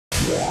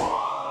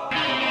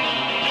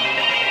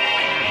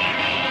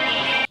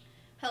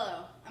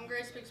Hello, I'm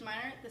Grace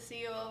Biggs-Minor, the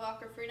CEO of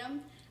Aqua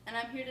Freedom, and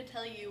I'm here to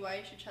tell you why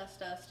you should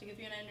trust us to give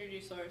you an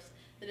energy source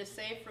that is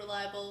safe,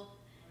 reliable,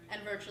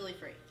 and virtually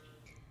free.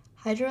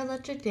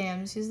 Hydroelectric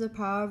dams use the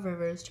power of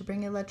rivers to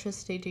bring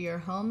electricity to your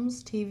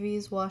homes,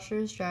 TVs,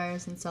 washers,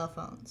 dryers, and cell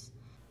phones.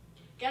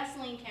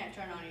 Gasoline can't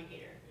turn on your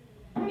heater,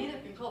 neither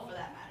can coal for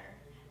that matter,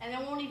 and it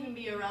won't even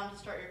be around to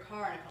start your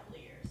car in a couple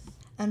of years.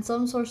 And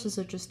some sources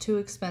are just too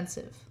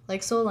expensive,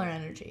 like solar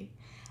energy.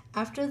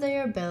 After they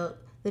are built,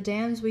 the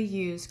dams we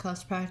use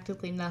cost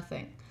practically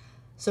nothing,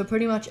 so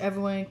pretty much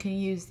everyone can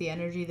use the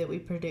energy that we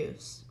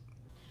produce.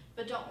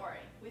 But don't worry,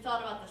 we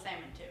thought about the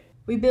salmon too.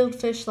 We build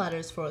fish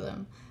ladders for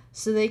them,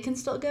 so they can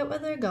still get where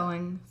they're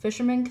going,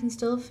 fishermen can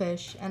still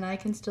fish, and I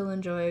can still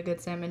enjoy a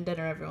good salmon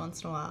dinner every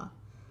once in a while.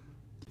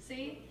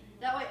 See?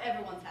 That way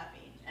everyone's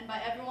happy. And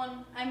by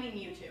everyone, I mean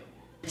you too.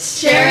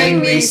 Sharing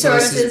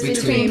resources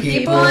between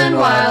people and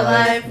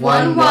wildlife,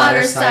 one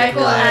water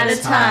cycle at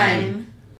a time.